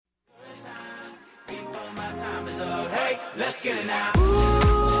Let's get it now.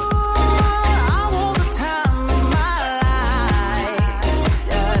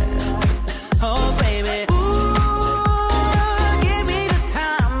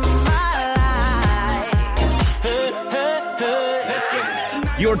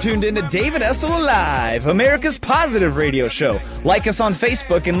 You're tuned into David Essel Live, America's positive radio show. Like us on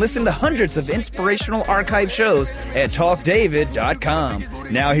Facebook and listen to hundreds of inspirational archive shows at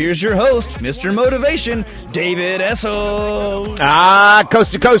TalkDavid.com. Now here's your host, Mr. Motivation, David Essel.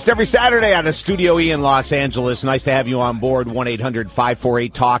 Coast to coast every Saturday out of Studio E in Los Angeles. Nice to have you on board.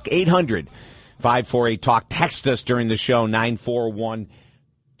 1-800-548-TALK, 800-548-TALK. Text us during the show, 941-266-7676,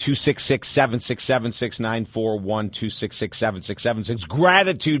 941-266-7676.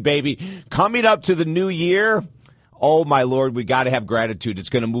 Gratitude, baby. Coming up to the new year. Oh, my Lord, we got to have gratitude. It's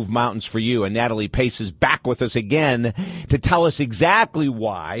going to move mountains for you. And Natalie Pace is back with us again to tell us exactly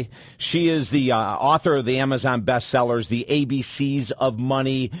why. She is the author of the Amazon bestsellers, The ABCs of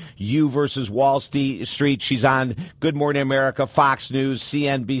Money, You versus Wall Street. She's on Good Morning America, Fox News,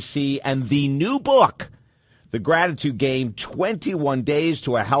 CNBC, and the new book, The Gratitude Game, 21 Days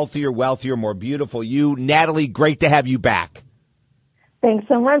to a Healthier, Wealthier, More Beautiful You. Natalie, great to have you back. Thanks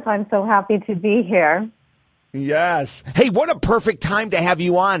so much. I'm so happy to be here. Yes. Hey, what a perfect time to have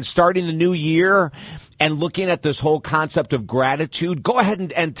you on, starting the new year and looking at this whole concept of gratitude. Go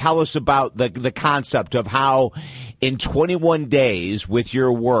ahead and tell us about the concept of how in 21 days with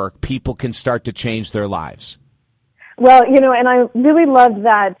your work, people can start to change their lives. Well, and I really loved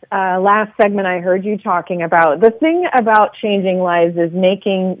that last segment I heard you talking about. The thing about changing lives is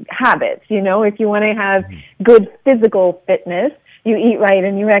making habits. If you want to have good physical fitness, you eat right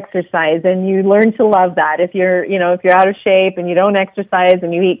and you exercise and you learn to love that. If you're out of shape and you don't exercise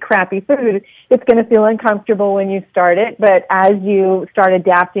and you eat crappy food, it's going to feel uncomfortable when you start it. But as you start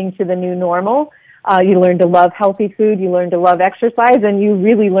adapting to the new normal, you learn to love healthy food, you learn to love exercise, and you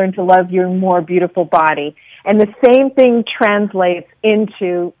really learn to love your more beautiful body. And the same thing translates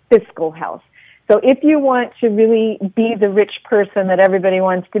into fiscal health. So if you want to really be the rich person that everybody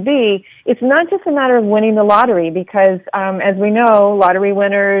wants to be, it's not just a matter of winning the lottery because, as we know, lottery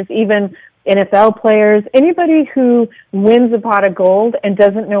winners, even NFL players, anybody who wins a pot of gold and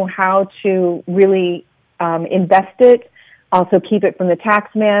doesn't know how to really invest it, also keep it from the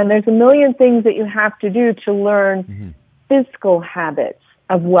tax man, there's a million things that you have to do to learn fiscal habits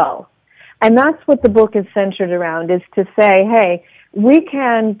of wealth. And that's what the book is centered around, is to say, hey, we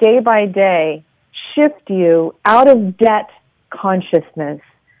can day by day shift you out of debt consciousness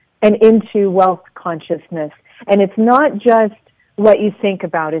and into wealth consciousness. And it's not just what you think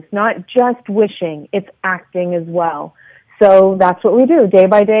about. It's not just wishing. It's acting as well. So that's what we do. Day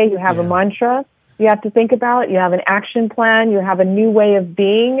by day, you have a mantra you have to think about. You have an action plan. You have a new way of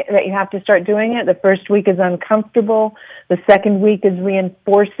being that you have to start doing it. The first week is uncomfortable. The second week is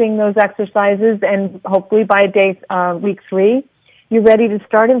reinforcing those exercises. And hopefully by week 3, you're ready to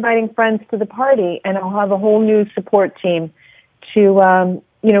start inviting friends to the party, and I'll have a whole new support team to,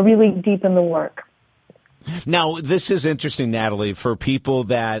 really deepen the work. Now, this is interesting, Natalie, for people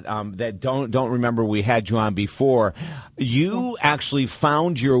that don't remember we had you on before. You actually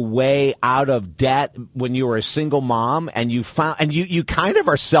found your way out of debt when you were a single mom, and you kind of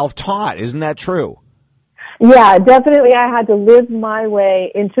are self-taught. Isn't that true? Yeah, definitely. I had to live my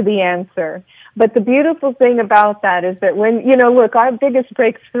way into the answer. But the beautiful thing about that is that when, our biggest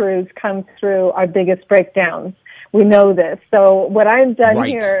breakthroughs come through our biggest breakdowns. We know this. So what I've done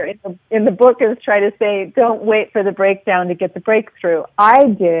here in the book is try to say, don't wait for the breakdown to get the breakthrough. I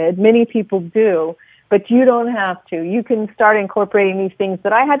did. Many people do. But you don't have to. You can start incorporating these things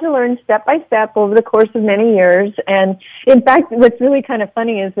that I had to learn step by step over the course of many years. And in fact, what's really kind of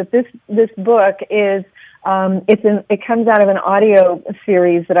funny is that this book is it comes out of an audio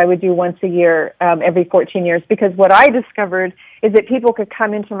series that I would do once a year, every 14 years, because what I discovered is that people could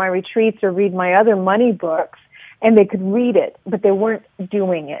come into my retreats or read my other money books and they could read it, but they weren't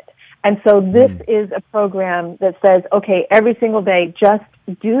doing it. And so this is a program that says, okay, every single day, just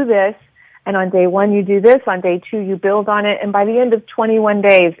do this. And on day 1, you do this. On day 2, you build on it. And by the end of 21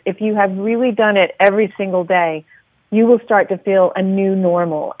 days, if you have really done it every single day, you will start to feel a new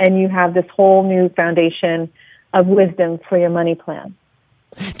normal, and you have this whole new foundation of wisdom for your money plan.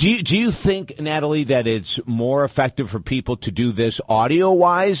 Do you think, Natalie, that it's more effective for people to do this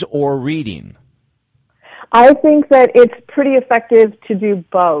audio-wise or reading? I think that it's pretty effective to do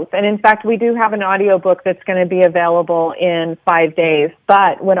both. And in fact, we do have an audio book that's going to be available in 5 days.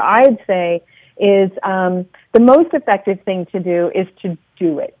 But what I'd say is the most effective thing to do is to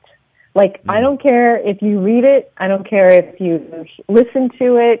do it. Like, I don't care if you read it. I don't care if you listen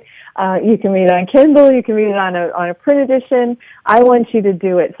to it. You can read it on Kindle. You can read it on a print edition. I want you to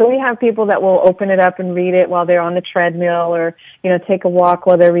do it. So we have people that will open it up and read it while they're on the treadmill or, take a walk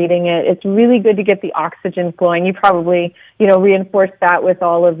while they're reading it. It's really good to get the oxygen flowing. You probably, reinforce that with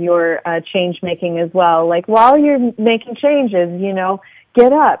all of your change making as well. Like, while you're making changes,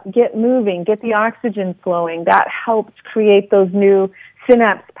 get up, get moving, get the oxygen flowing. That helps create those new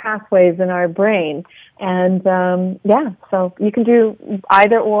synapse pathways in our brain. And, so you can do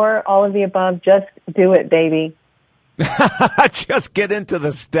either or, all of the above. Just do it, baby. Just get into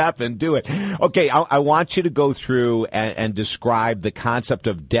the step and do it. Okay, I want you to go through and describe the concept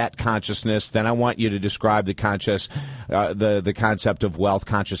of debt consciousness. Then I want you to describe the concept of wealth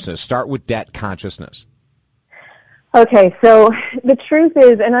consciousness. Start with debt consciousness. Okay, so the truth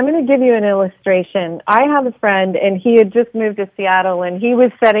is, and I'm going to give you an illustration. I have a friend, and he had just moved to Seattle, and he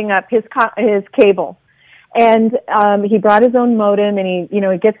was setting up his cable. And he brought his own modem, and he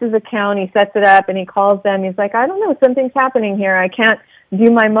gets his account, he sets it up, and he calls them. He's like, I don't know, something's happening here. I can't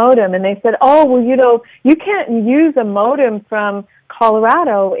do my modem. And they said, oh, well, you can't use a modem from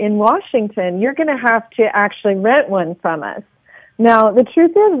Colorado in Washington. You're going to have to actually rent one from us. Now, the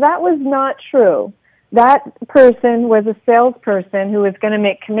truth is that was not true. That person was a salesperson who was going to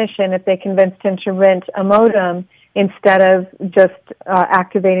make commission if they convinced him to rent a modem instead of just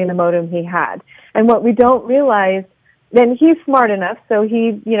activating the modem he had. And what we don't realize, then he's smart enough, so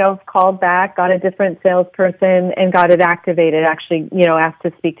he, called back, got a different salesperson, and got it activated, actually, asked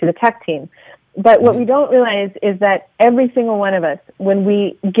to speak to the tech team. But what we don't realize is that every single one of us, when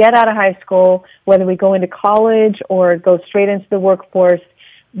we get out of high school, whether we go into college or go straight into the workforce,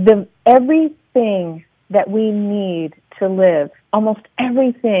 everything that we need to live, almost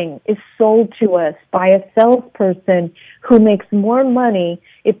everything, is sold to us by a salesperson who makes more money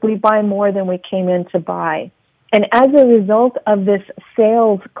if we buy more than we came in to buy. And as a result of this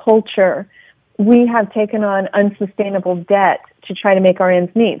sales culture, we have taken on unsustainable debt to try to make our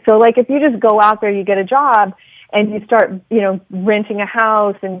ends meet. So, like, if you just go out there, you get a job, and you start, renting a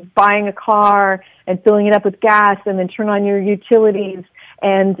house and buying a car and filling it up with gas and then turn on your utilities,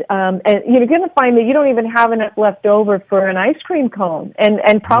 and you're going to find that you don't even have enough left over for an ice cream cone,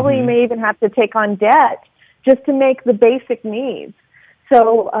 and probably you may even have to take on debt just to make the basic needs.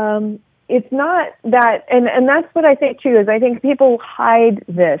 So it's not that, and that's what I think too, is I think people hide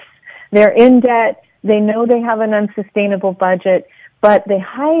this. They're in debt, they know they have an unsustainable budget, but they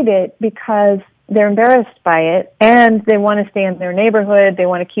hide it because they're embarrassed by it, and they want to stay in their neighborhood, they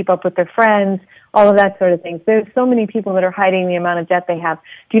want to keep up with their friends, all of that sort of thing. There's so many people that are hiding the amount of debt they have.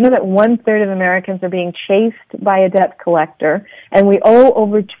 Do you know that 1/3 of Americans are being chased by a debt collector, and we owe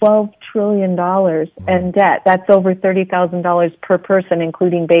over $12 trillion in debt? That's over $30,000 per person,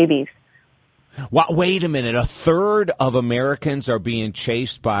 including babies. Well, wait a minute. 1/3 of Americans are being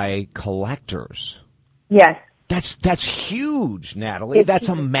chased by collectors. Yes. That's huge, Natalie. That's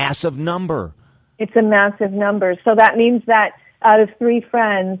a massive number. It's a massive number. So that means that out of 3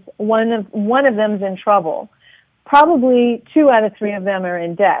 friends, one of them's in trouble. Probably 2 out of 3 of them are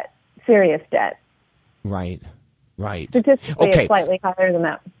in debt, serious debt. Right. Statistically, it's slightly higher than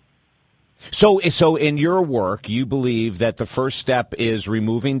that. So in your work, you believe that the first step is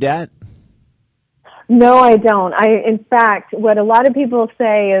removing debt? No, I don't. In fact, what a lot of people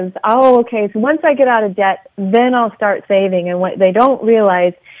say is, oh, okay, so once I get out of debt, then I'll start saving. And what they don't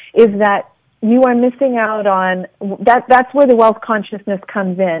realize is that you are missing out on that. That's where the wealth consciousness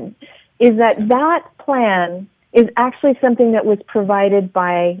comes in, is that plan is actually something that was provided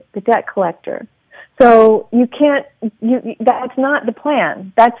by the debt collector. So that's not the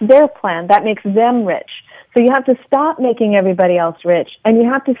plan. That's their plan. That makes them rich. So you have to stop making everybody else rich, and you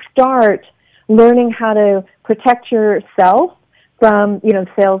have to start learning how to protect yourself from,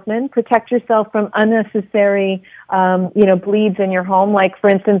 salesmen, protect yourself from unnecessary, bleeds in your home. Like, for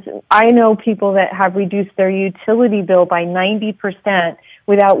instance, I know people that have reduced their utility bill by 90%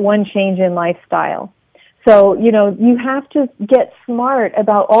 without one change in lifestyle. So, you have to get smart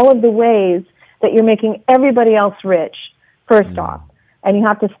about all of the ways that you're making everybody else rich, first off. And you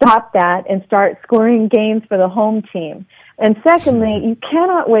have to stop that and start scoring gains for the home team. And secondly, you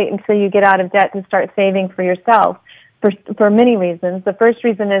cannot wait until you get out of debt to start saving for yourself for many reasons. The first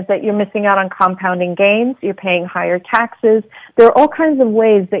reason is that you're missing out on compounding gains. You're paying higher taxes. There are all kinds of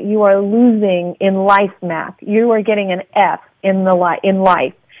ways that you are losing in life math. You are getting an F in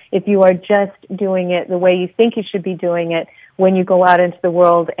life if you are just doing it the way you think you should be doing it when you go out into the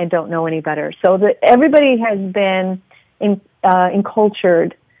world and don't know any better. So everybody has been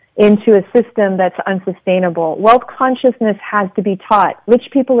encultured into a system that's unsustainable. Wealth consciousness has to be taught. Rich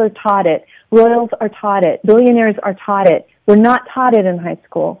people are taught it. Royals are taught it. Billionaires are taught it. We're not taught it in high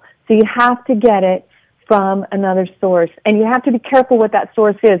school. So you have to get it from another source. And you have to be careful what that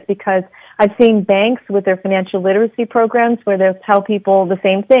source is, because I've seen banks with their financial literacy programs where they'll tell people the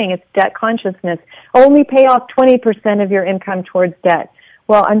same thing. It's debt consciousness. Only pay off 20% of your income towards debt.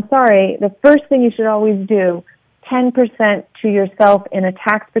 Well, I'm sorry. The first thing you should always do, 10% to yourself in a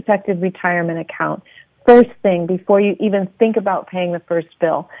tax-protected retirement account. First thing, before you even think about paying the first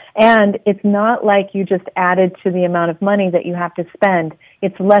bill. And it's not like you just added to the amount of money that you have to spend.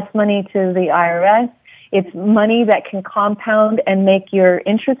 It's less money to the IRS. It's money that can compound and make your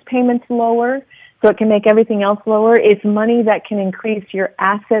interest payments lower, so it can make everything else lower. It's money that can increase your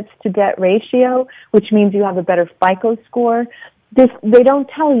assets to debt ratio, which means you have a better FICO score. They don't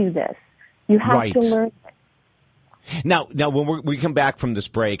tell you this. You have to learn. Now, when we come back from this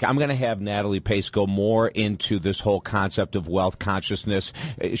break, I'm going to have Natalie Pace go more into this whole concept of wealth consciousness.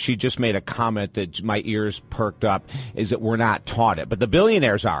 She just made a comment that my ears perked up, is that we're not taught it. But the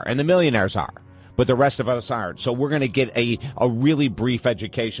billionaires are, and the millionaires are. But the rest of us aren't. So we're going to get a really brief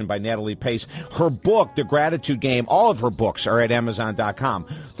education by Natalie Pace. Her book, The Gratitude Game, all of her books are at Amazon.com.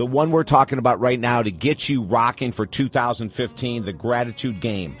 The one we're talking about right now to get you rocking for 2015, The Gratitude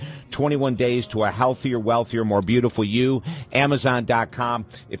Game. 21 Days to a Healthier, Wealthier, More Beautiful You, Amazon.com.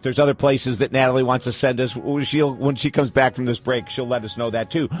 If there's other places that Natalie wants to send us, when she comes back from this break, she'll let us know that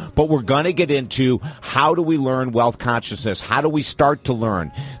too. But we're going to get into how do we learn wealth consciousness? How do we start to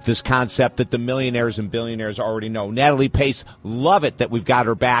learn this concept that the millionaires and billionaires already know? Natalie Pace, love it that we've got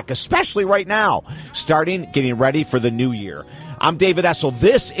her back, especially right now, getting ready for the new year. I'm David Essel.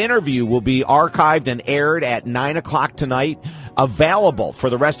 This interview will be archived and aired at 9 o'clock tonight, available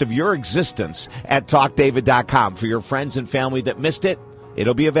for the rest of your existence at TalkDavid.com. For your friends and family that missed it,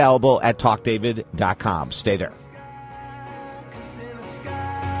 it'll be available at TalkDavid.com. Stay there.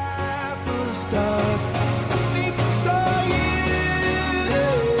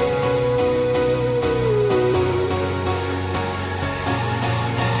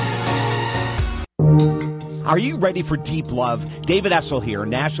 Are you ready for deep love? David Essel here,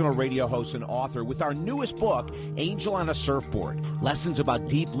 national radio host and author, with our newest book, Angel on a Surfboard, Lessons About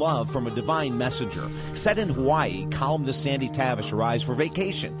Deep Love from a Divine Messenger. Set in Hawaii, columnist Sandy Tavish arrives for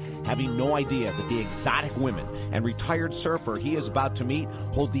vacation, having no idea that the exotic women and retired surfer he is about to meet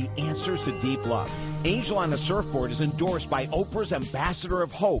hold the answers to deep love. Angel on a Surfboard is endorsed by Oprah's Ambassador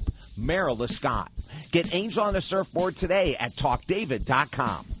of Hope, Meryl Scott. Get Angel on a Surfboard today at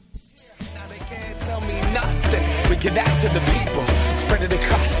TalkDavid.com. Now they can't tell me nothing. We give that to the people, spread it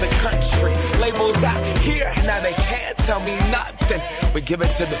across the country. Labels out here. Now they can't tell me nothing. We give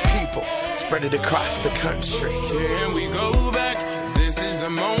it to the people, spread it across the country. Here we go back. This is the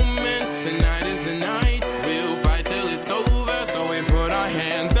moment. Tonight is the night. We'll fight till it's over. So we put our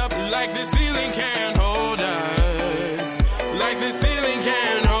hands up like the ceiling can't hold us. Like the ceiling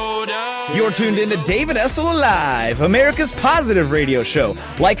can't hold us. You're tuned into David Essel Live, America's positive radio show.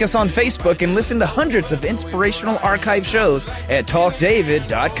 Like us on Facebook and listen to hundreds of inspirational archive shows at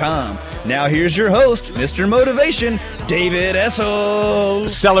TalkDavid.com. Now here's your host, Mr. Motivation, David Essel.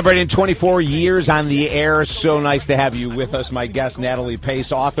 Celebrating 24 years on the air. So nice to have you with us. My guest, Natalie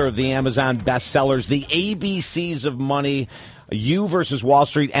Pace, author of the Amazon bestsellers, The ABCs of Money, You versus Wall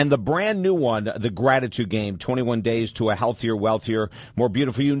Street, and the brand new one, The Gratitude Game, 21 Days to a Healthier, Wealthier, More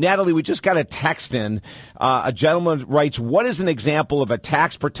Beautiful You. Natalie, we just got a text in. A gentleman writes, what is an example of a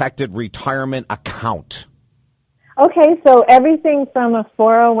tax-protected retirement account? Okay, so everything from a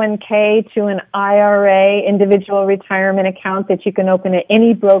 401k to an IRA, individual retirement account that you can open at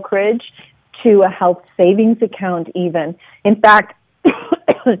any brokerage, to a health savings account even. In fact,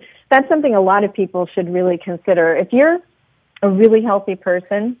 that's something a lot of people should really consider. If you're a really healthy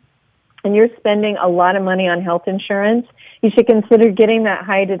person and you're spending a lot of money on health insurance, you should consider getting that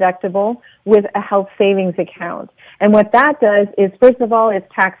high deductible with a health savings account. And what that does is, first of all, it's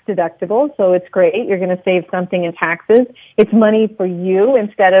tax deductible, so it's great. You're going to save something in taxes. It's money for you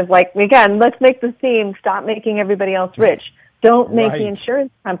instead of, like, again, let's make the theme, stop making everybody else rich. Don't make the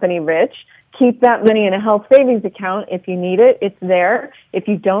insurance company rich. Keep that money in a health savings account. If you need it, it's there. If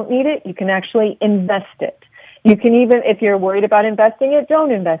you don't need it, you can actually invest it. You can even, if you're worried about investing it,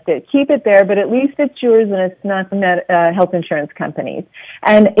 don't invest it. Keep it there, but at least it's yours and it's not the health insurance companies.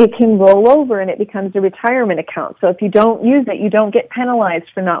 And it can roll over and it becomes a retirement account. So if you don't use it, you don't get penalized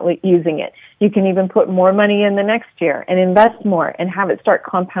for not using it. You can even put more money in the next year and invest more and have it start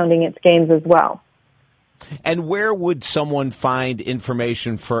compounding its gains as well. And where would someone find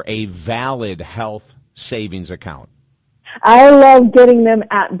information for a valid health savings account? I love getting them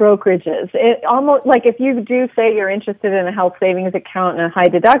at brokerages. It almost like if you do say you're interested in a health savings account and a high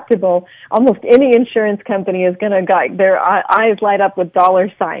deductible, almost any insurance company is going to got their eyes light up with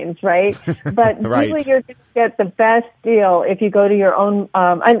dollar signs, right? But Right. really, you're going to get the best deal if you go to your own.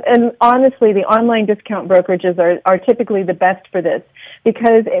 And honestly, the online discount brokerages are typically the best for this.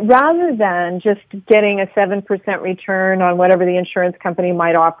 Because rather than just getting a 7% return on whatever the insurance company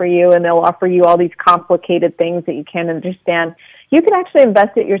might offer you, and they'll offer you all these complicated things that you can't understand, you can actually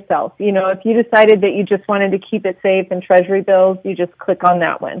invest it yourself. You know, if you decided that you just wanted to keep it safe in treasury bills, you just click on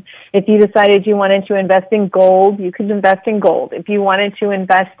that one. If you decided you wanted to invest in gold, you could invest in gold. If you wanted to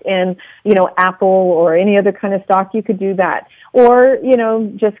invest in, you know, Apple or any other kind of stock, you could do that. Or, you know,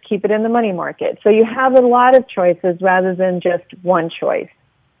 just keep it in the money market. So you have a lot of choices rather than just one choice.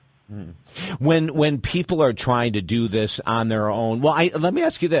 When people are trying to do this on their own, well, let me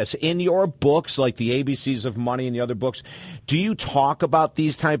ask you this. In your books, like the ABCs of Money and the other books, do you talk about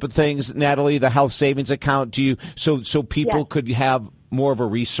these type of things, Natalie, the health savings account? Do you so people Yes. could have more of a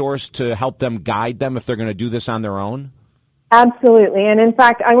resource to help them guide them if they're going to do this on their own? Absolutely. And in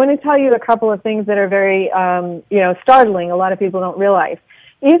fact, I want to tell you a couple of things that are very, startling. A lot of people don't realize.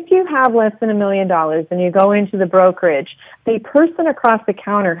 If you have less than $1 million and you go into the brokerage, the person across the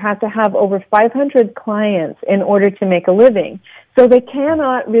counter has to have over 500 clients in order to make a living. So they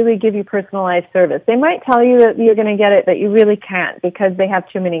cannot really give you personalized service. They might tell you that you're going to get it, but you really can't because they have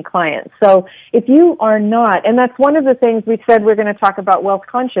too many clients. So if you are not, and that's one of the things we said we're going to talk about wealth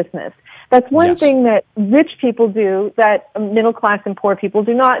consciousness. That's one thing that rich people do that middle class and poor people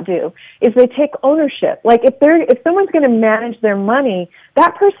do not do, is they take ownership. Like if someone's going to manage their money,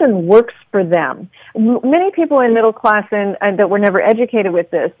 that person works for them. Many people in middle class and that were never educated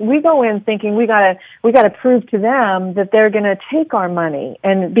with this, we go in thinking we gotta prove to them that they're going to take our money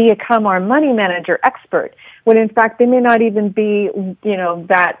and become our money manager expert. When in fact they may not even be,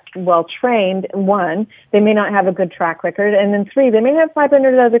 that well trained. One, they may not have a good track record, and then three, they may have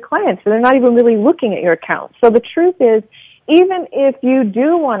 500 other clients, so they're not even really looking at your account. So the truth is, even if you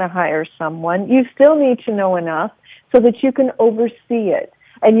do want to hire someone, you still need to know enough so that you can oversee it.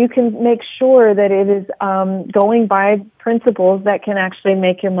 And you can make sure that it is going by principles that can actually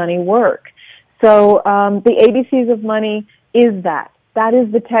make your money work. So the ABCs of Money is that. That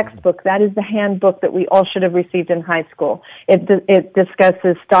is the textbook. That is the handbook that we all should have received in high school. It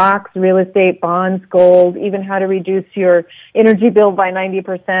discusses stocks, real estate, bonds, gold, even how to reduce your energy bill by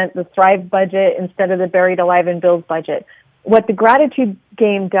 90%, the Thrive budget instead of the Buried Alive in Bills budget. What the Gratitude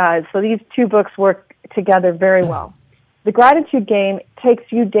Game does, so these two books work together very well. The Gratitude Game takes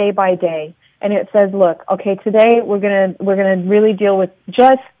you day by day, and it says, look, okay, today we're gonna really deal with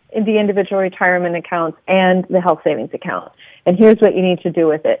just the individual retirement accounts and the health savings account. And here's what you need to do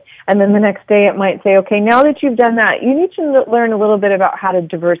with it. And then the next day it might say, okay, now that you've done that, you need to learn a little bit about how to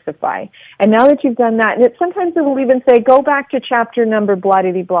diversify. And now that you've done that, and sometimes it will even say, go back to chapter number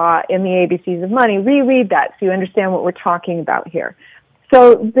blah-de-blah in the ABCs of Money. Reread that so you understand what we're talking about here.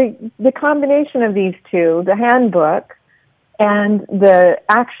 So the combination of these two, the handbook and the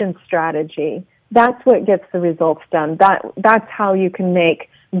action strategy, that's what gets the results done. That's how you can make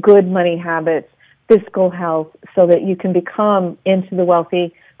good money habits, fiscal health, so that you can become into the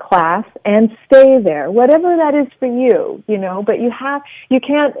wealthy class and stay there, whatever that is for you, but you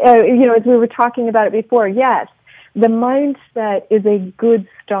can't, as we were talking about it before, yes, the mindset is a good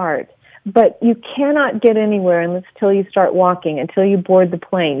start, but you cannot get anywhere until you start walking, until you board the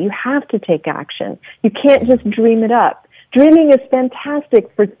plane. You have to take action. You can't just dream it up. Dreaming is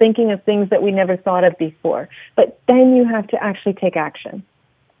fantastic for thinking of things that we never thought of before, but then you have to actually take action.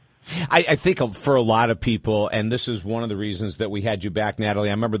 I think for a lot of people, and this is one of the reasons that we had you back, Natalie,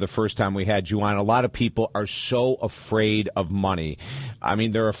 I remember the first time we had you on, a lot of people are so afraid of money. I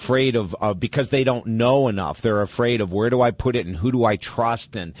mean, they're afraid of because they don't know enough. They're afraid of where do I put it and who do I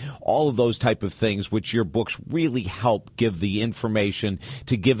trust and all of those type of things, which your books really help give the information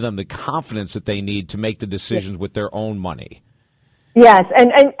to give them the confidence that they need to make the decisions with their own money. Yes,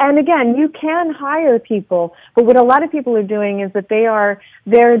 and again, you can hire people, but what a lot of people are doing is that they're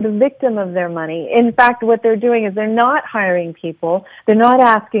the victim of their money. In fact, what they're doing is they're not hiring people, they're not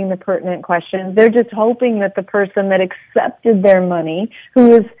asking the pertinent questions, they're just hoping that the person that accepted their money,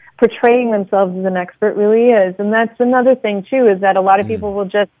 who is portraying themselves as an expert, really is. And that's another thing, too, is that a lot of people will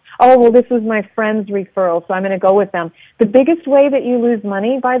just, this was my friend's referral, so I'm going to go with them. The biggest way that you lose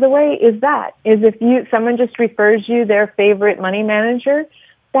money, by the way, is if someone just refers you their favorite money manager.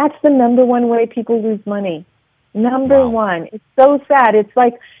 That's the number one way people lose money. Number one. It's so sad. It's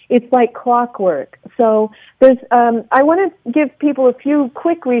like clockwork. So there's, I want to give people a few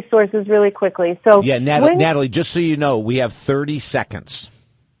quick resources really quickly. So yeah, Natalie, just so you know, we have 30 seconds.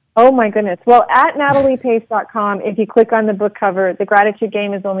 Oh my goodness. Well, at NataliePace.com, if you click on the book cover, The Gratitude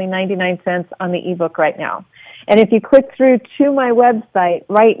Game is only 99 cents on the ebook right now. And if you click through to my website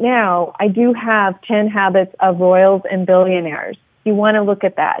right now, I do have 10 Habits of Royals and Billionaires. You want to look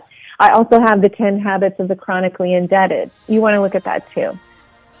at that. I also have the 10 Habits of the Chronically Indebted. You want to look at that too.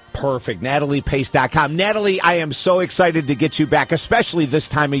 Perfect. NataliePace.com. Natalie, I am so excited to get you back, especially this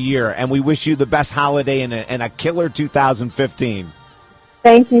time of year, and we wish you the best holiday and a killer 2015.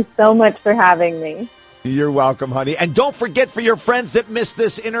 Thank you so much for having me. You're welcome, honey. And don't forget, for your friends that missed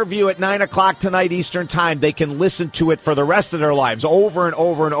this interview at 9 o'clock tonight Eastern Time, they can listen to it for the rest of their lives over and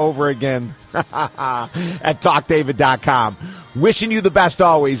over and over again at TalkDavid.com. Wishing you the best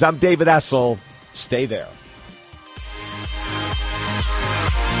always. I'm David Essel. Stay there.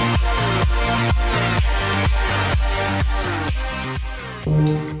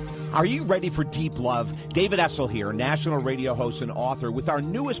 Are you ready for deep love? David Essel here, national radio host and author, with our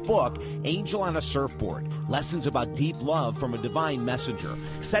newest book, Angel on a Surfboard, Lessons About Deep Love from a Divine Messenger.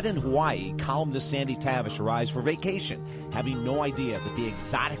 Set in Hawaii, columnist Sandy Tavish arrives for vacation, having no idea that the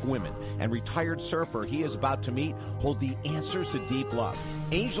exotic women and retired surfer he is about to meet hold the answers to deep love.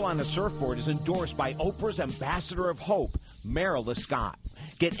 Angel on a Surfboard is endorsed by Oprah's Ambassador of Hope, Meryl Scott.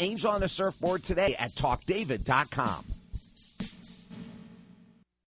 Get Angel on a Surfboard today at TalkDavid.com.